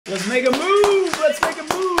Let's make a move. Let's make a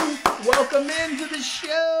move. Welcome into the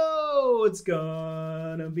show. It's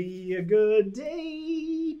gonna be a good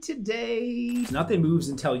day today. Nothing moves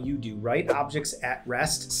until you do, right? Objects at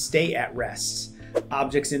rest, stay at rest.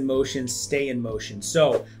 Objects in motion, stay in motion.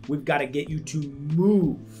 So we've got to get you to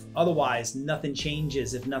move. Otherwise, nothing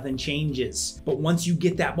changes if nothing changes. But once you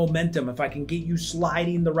get that momentum, if I can get you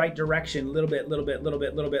sliding the right direction, little bit,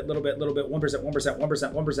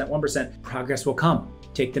 1%, progress will come.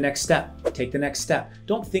 Take the next step, take the next step.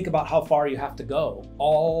 Don't think about how far you have to go.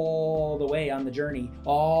 All the way on the journey,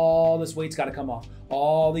 all this weight's got to come off.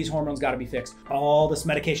 All these hormones got to be fixed. All this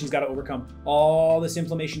medication's got to overcome. All this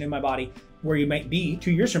inflammation in my body. Where you might be 2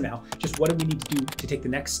 years from now, just what do we need to do to take the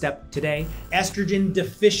next step today? Estrogen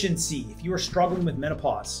deficiency. If you are struggling with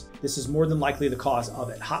menopause, this is more than likely the cause of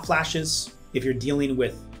it. Hot flashes, if you're dealing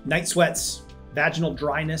with night sweats, vaginal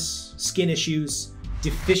dryness, skin issues,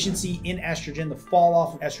 deficiency in estrogen, the fall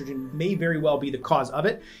off of estrogen may very well be the cause of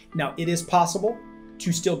it. Now, it is possible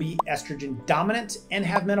to still be estrogen dominant and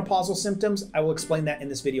have menopausal symptoms. I will explain that in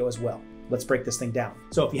this video as well. Let's break this thing down.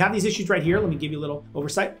 So if you have these issues right here, let me give you a little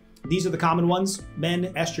oversight. These are the common ones.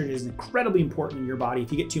 Men, estrogen is incredibly important in your body.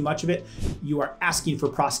 If you get too much of it, you are asking for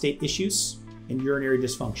prostate issues and urinary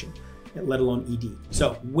dysfunction, let alone ED.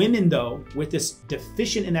 So women though, with this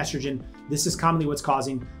deficient in estrogen, this is commonly what's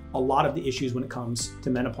causing a lot of the issues when it comes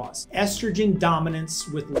to menopause. Estrogen dominance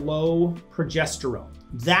with low progesterone,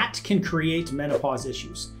 that can create menopause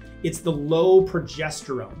issues. It's the low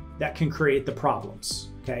progesterone that can create the problems.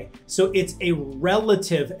 Okay, so it's a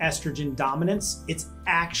relative estrogen dominance. It's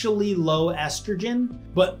actually low estrogen,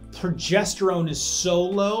 but progesterone is so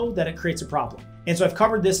low that it creates a problem. And so I've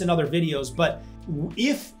covered this in other videos, but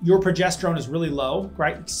if your progesterone is really low,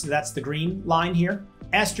 right? So that's the green line here.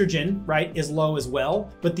 Estrogen, right, is low as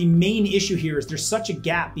well. But the main issue here is there's such a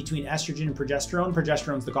gap between estrogen and progesterone.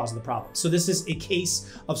 Progesterone is the cause of the problem. So this is a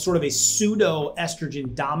case of sort of a pseudo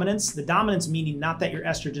estrogen dominance. The dominance meaning not that your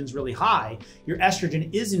estrogen is really high. Your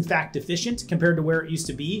estrogen is in fact deficient compared to where it used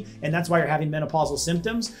to be. And that's why you're having menopausal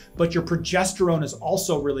symptoms. But your progesterone is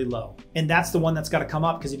also really low. And that's the one that's got to come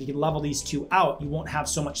up, because if you can level these two out, you won't have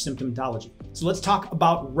so much symptomatology. So let's talk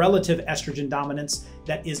about relative estrogen dominance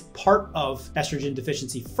that is part of estrogen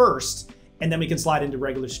deficiency first, and then we can slide into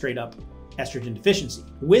regular straight up estrogen deficiency.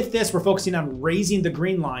 With this, we're focusing on raising the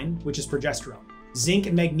green line, which is progesterone. Zinc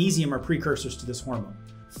and magnesium are precursors to this hormone.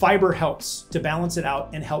 Fiber helps to balance it out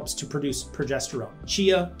and helps to produce progesterone.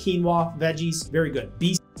 Chia, quinoa, veggies, very good.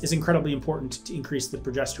 B is incredibly important to increase the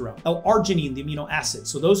progesterone. L-arginine, the amino acid.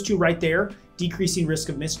 So those two right there, decreasing risk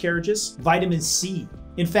of miscarriages. Vitamin C.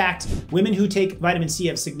 In fact, women who take vitamin C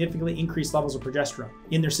have significantly increased levels of progesterone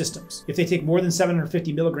in their systems. If they take more than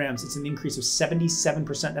 750 milligrams, it's an increase of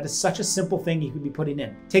 77%. That is such a simple thing you could be putting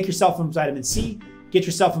in. Take yourself some vitamin C, get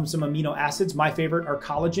yourself some amino acids. My favorite are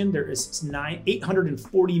collagen. There is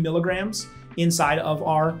 840 milligrams inside of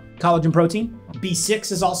our collagen protein.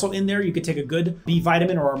 B6 is also in there. You could take a good B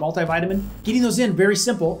vitamin or a multivitamin. Getting those in, very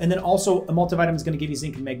simple. And then also a multivitamin is going to give you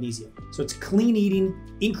zinc and magnesium. So it's clean eating,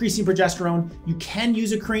 increasing progesterone. You can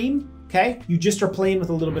use a cream, okay? You just are playing with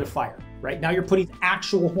a little bit of fire, right? Now you're putting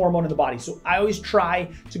actual hormone in the body. So I always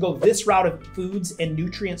try to go this route of foods and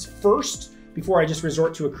nutrients first before I just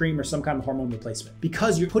resort to a cream or some kind of hormone replacement.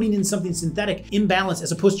 Because you're putting in something synthetic, imbalance,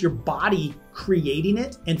 as opposed to your body creating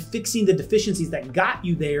it and fixing the deficiencies that got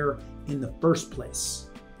you there in the first place.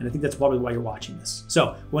 And I think that's probably why you're watching this.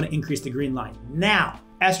 So we want to increase the green line. Now,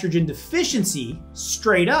 estrogen deficiency,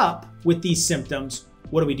 straight up with these symptoms,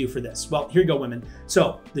 what do we do for this? Well, here you go, women.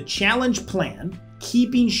 So the challenge plan,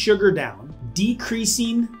 keeping sugar down,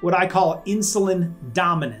 decreasing what I call insulin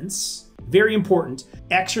dominance, very important.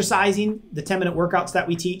 Exercising, the 10-minute workouts that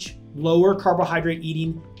we teach, lower carbohydrate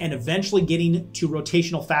eating, and eventually getting to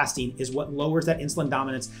rotational fasting is what lowers that insulin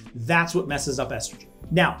dominance. That's what messes up estrogen.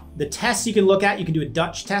 Now, the tests you can look at, you can do a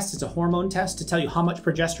Dutch test. It's a hormone test to tell you how much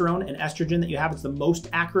progesterone and estrogen that you have. It's the most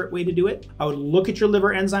accurate way to do it. I would look at your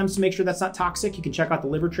liver enzymes to make sure that's not toxic. You can check out the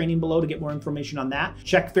liver training below to get more information on that.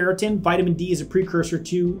 Check ferritin. Vitamin D is a precursor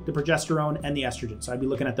to the progesterone and the estrogen. So I'd be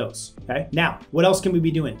looking at those, okay? Now, what else can we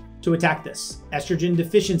be doing to attack this? Estrogen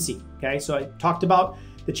deficiency, okay? So I talked about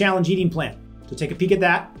the challenge eating plan. So take a peek at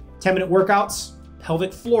that. 10-minute workouts,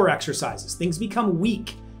 pelvic floor exercises. Things become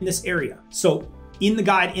weak in this area. So in the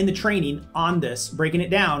guide, in the training on this, breaking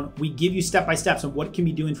it down, we give you step-by-steps on what it can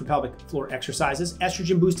be doing for pelvic floor exercises.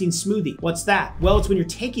 Estrogen boosting smoothie. What's that? Well, it's when you're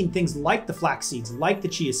taking things like the flax seeds, like the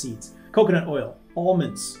chia seeds, coconut oil,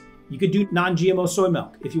 almonds. You could do non-GMO soy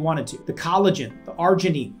milk if you wanted to. The collagen, the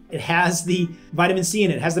arginine, it has the vitamin C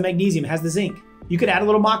in it, it has the magnesium, it has the zinc. You could add a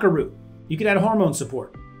little maca root. You could add hormone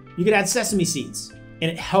support. You could add sesame seeds.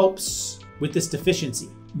 and it helps with this deficiency.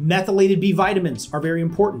 Methylated B vitamins are very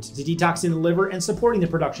important to detoxing the liver and supporting the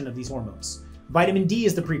production of these hormones. Vitamin D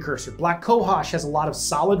is the precursor. Black cohosh has a lot of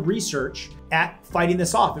solid research at fighting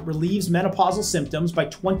this off. It relieves menopausal symptoms by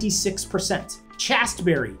 26%.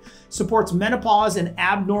 Chasteberry supports menopause and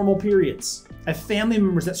abnormal periods. I have family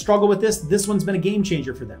members that struggle with this. This one's been a game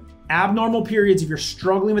changer for them. Abnormal periods, if you're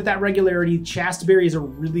struggling with that regularity, chasteberry is a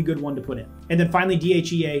really good one to put in. And then finally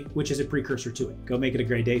DHEA, which is a precursor to it. Go make it a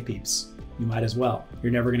great day, peeps. You might as well.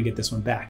 You're never gonna get this one back.